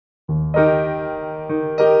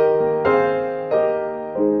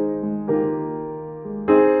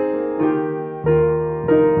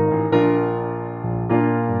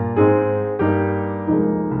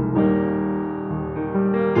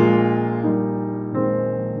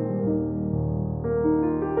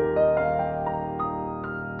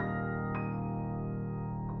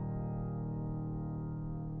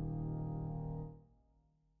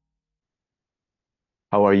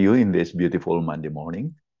are you in this beautiful Monday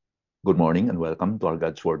morning? Good morning and welcome to our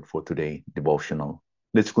God's Word for Today devotional.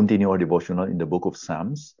 Let's continue our devotional in the book of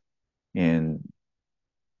Psalms. And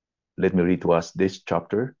let me read to us this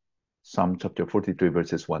chapter, Psalm chapter 43,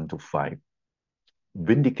 verses 1 to 5.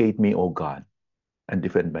 Vindicate me, O God, and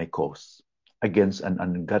defend my cause against an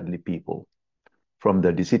ungodly people. From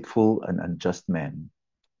the deceitful and unjust man,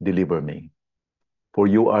 deliver me. For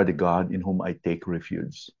you are the God in whom I take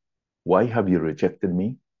refuge. Why have you rejected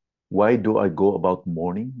me? Why do I go about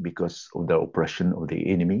mourning because of the oppression of the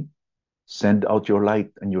enemy? Send out your light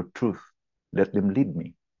and your truth. Let them lead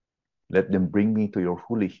me. Let them bring me to your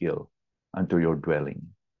holy hill and to your dwelling.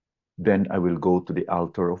 Then I will go to the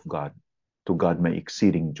altar of God, to God my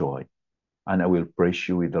exceeding joy, and I will praise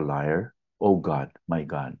you with the lyre, O God, my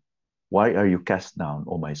God. Why are you cast down,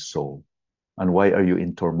 O my soul? And why are you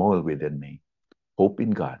in turmoil within me? Hope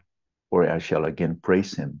in God, for I shall again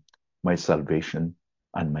praise him, my salvation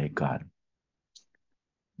and my God.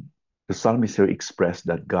 The psalmist here expressed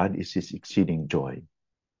that God is his exceeding joy.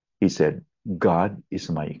 He said, God is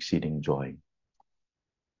my exceeding joy.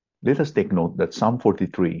 Let us take note that Psalm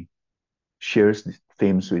 43 shares the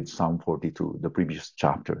themes with Psalm 42, the previous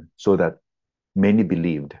chapter, so that many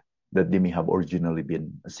believed that they may have originally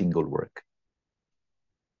been a single work.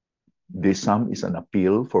 This psalm is an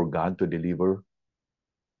appeal for God to deliver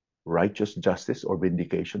righteous justice or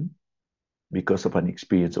vindication because of an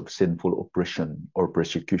experience of sinful oppression or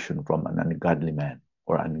persecution from an ungodly man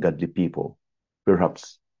or ungodly people.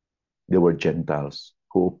 Perhaps they were Gentiles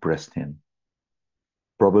who oppressed him.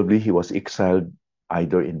 Probably he was exiled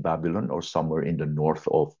either in Babylon or somewhere in the north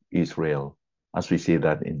of Israel, as we see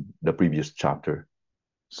that in the previous chapter,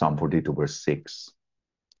 Psalm 42, verse 6.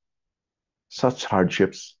 Such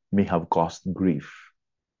hardships may have caused grief,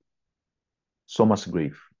 so much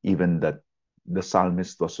grief, even that the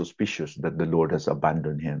psalmist was suspicious that the Lord has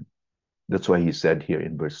abandoned him. That's why he said here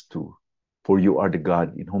in verse 2, for you are the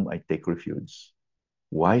God in whom I take refuge.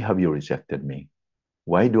 Why have you rejected me?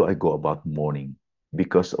 Why do I go about mourning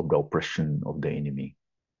because of the oppression of the enemy?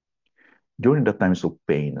 During the times of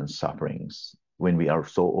pain and sufferings, when we are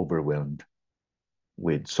so overwhelmed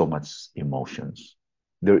with so much emotions,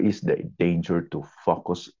 there is the danger to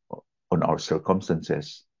focus on our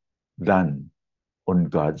circumstances than on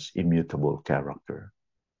God's immutable character.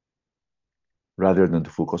 Rather than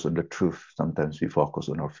to focus on the truth, sometimes we focus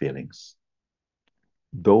on our feelings.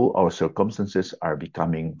 Though our circumstances are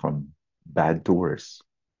becoming from bad to worse,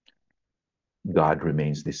 God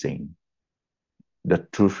remains the same. The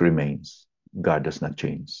truth remains. God does not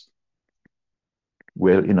change.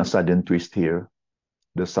 Well, in a sudden twist here,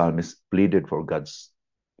 the psalmist pleaded for God's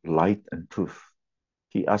light and truth.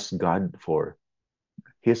 He asked God for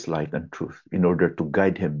his light and truth in order to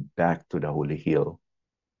guide him back to the holy hill,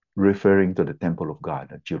 referring to the temple of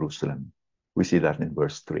God at Jerusalem. We see that in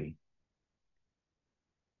verse 3.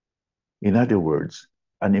 In other words,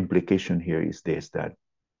 an implication here is this, that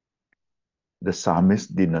the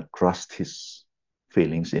psalmist did not trust his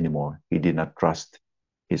feelings anymore. He did not trust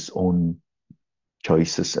his own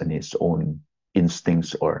choices and his own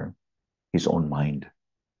instincts or his own mind,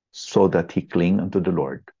 so that he clung unto the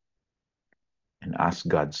Lord and asked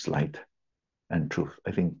God's light and truth.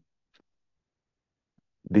 I think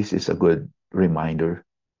this is a good reminder,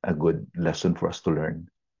 a good lesson for us to learn,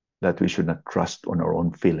 that we should not trust on our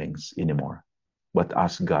own feelings anymore, but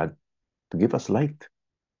ask God to give us light,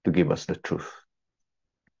 to give us the truth,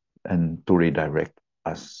 and to redirect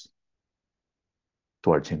us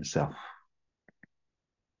towards himself.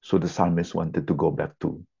 So the psalmist wanted to go back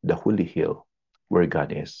to the holy hill where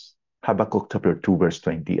God is. Habakkuk chapter 2 verse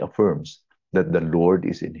 20 affirms that the Lord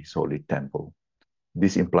is in his holy temple.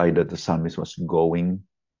 This implied that the psalmist was going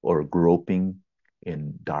or groping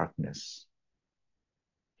in darkness.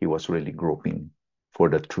 He was really groping for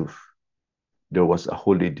the truth. There was a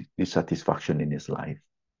holy dissatisfaction in his life,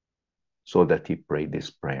 so that he prayed this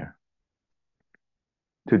prayer.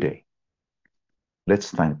 Today,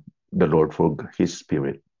 let's thank the Lord for his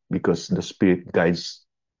Spirit, because the Spirit guides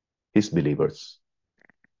his believers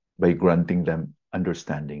by granting them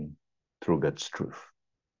understanding through God's truth,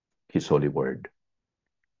 his holy word.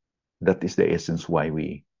 That is the essence why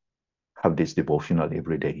we have this devotional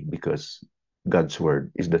every day, because God's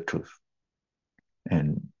word is the truth.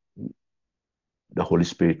 And the Holy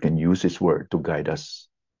Spirit can use his word to guide us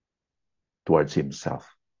towards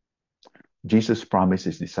himself. Jesus promised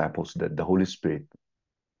his disciples that the Holy Spirit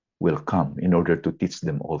will come in order to teach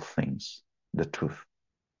them all things, the truth.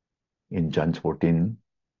 In John 14:26,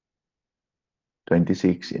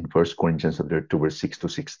 in 1 Corinthians 2, verse 6 to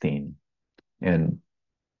 16. And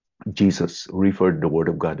Jesus referred the word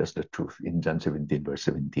of God as the truth in John 17, verse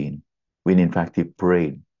 17, when in fact he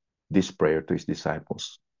prayed this prayer to his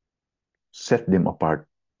disciples: set them apart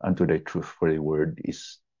unto thy truth, for the word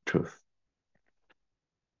is truth.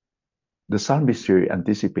 The psalmist here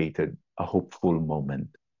anticipated a hopeful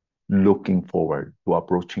moment, looking forward to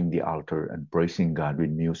approaching the altar and praising God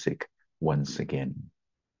with music once again.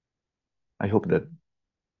 I hope that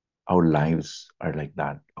our lives are like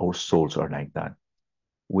that, our souls are like that.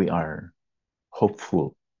 We are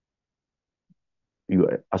hopeful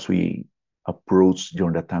as we approach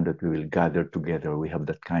during the time that we will gather together. We have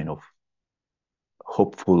that kind of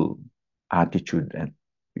hopeful attitude, and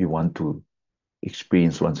we want to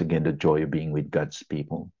experience once again the joy of being with God's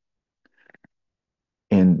people.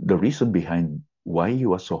 And the reason behind why he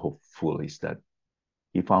was so hopeful is that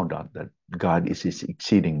he found out that God is his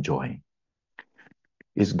exceeding joy.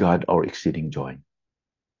 Is God our exceeding joy?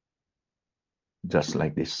 Just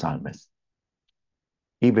like this psalmist.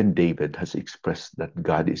 Even David has expressed that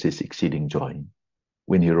God is his exceeding joy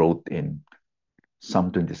when he wrote in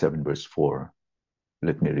Psalm 27, verse 4.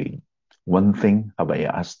 Let me read. One thing have I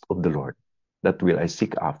asked of the Lord, that will I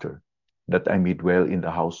seek after, that I may dwell in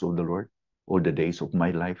the house of the Lord all the days of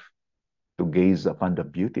my life, to gaze upon the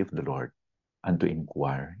beauty of the Lord and to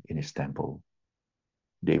inquire in his temple.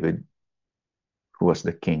 David, who was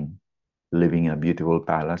the king, living in a beautiful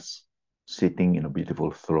palace, sitting in a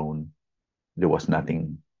beautiful throne, there was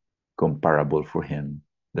nothing comparable for him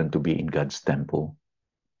than to be in God's temple,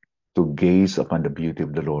 to gaze upon the beauty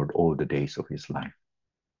of the Lord all the days of his life.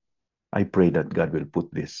 I pray that God will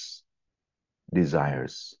put these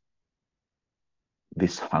desires,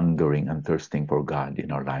 this hungering and thirsting for God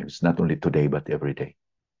in our lives, not only today, but every day.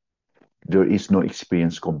 There is no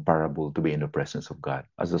experience comparable to be in the presence of God,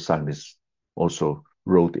 as the psalmist also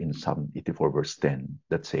wrote in Psalm 84, verse 10,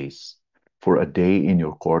 that says, for a day in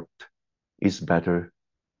your court is better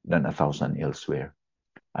than 1,000 elsewhere.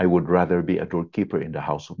 I would rather be a doorkeeper in the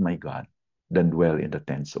house of my God than dwell in the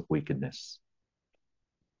tents of wickedness.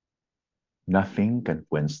 Nothing can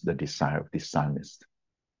quench the desire of this psalmist.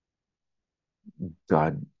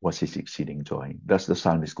 God was his exceeding joy. Thus the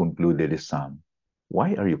psalmist concluded his psalm.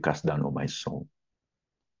 Why are you cast down, O my soul?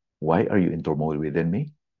 Why are you in turmoil within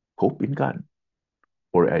me? Hope in God,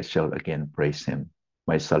 for I shall again praise him,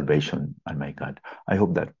 my salvation and my God. I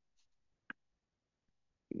hope that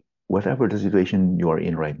whatever the situation you are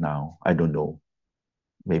in right now, I don't know,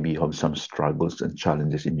 maybe you have some struggles and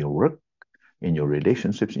challenges in your work, in your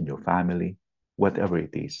relationships, in your family, whatever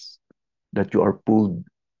it is, that you are pulled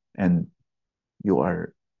and you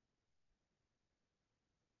are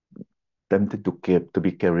tempted to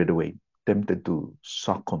be carried away, tempted to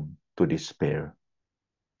succumb to despair.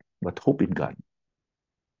 But hope in God.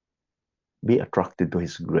 Be attracted to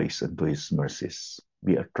his grace and to his mercies.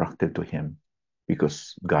 Be attracted to him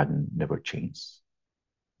because God never changes.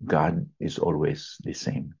 God is always the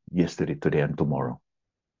same, yesterday, today, and tomorrow.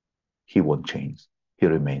 He won't change. He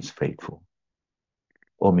remains faithful.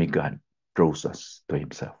 Oh, may God draws us to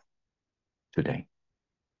himself today.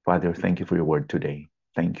 Father, thank you for your word today.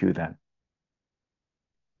 Thank you that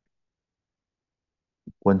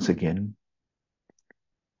once again,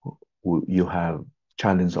 you have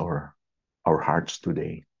challenged our hearts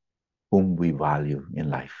today, whom we value in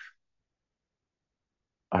life.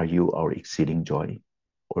 Are you our exceeding joy,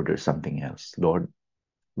 or there's something else? Lord,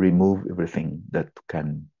 remove everything that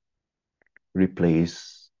can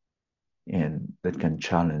replace and that can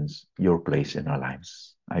challenge your place in our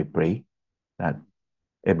lives. I pray that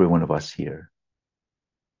every one of us here,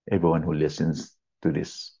 everyone who listens to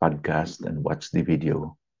this podcast and watch the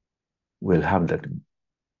video, will have that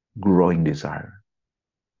growing desire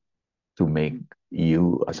to make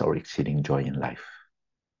you as our exceeding joy in life.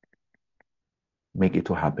 Make it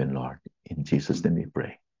to happen, Lord. In Jesus' name we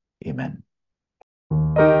pray. Amen.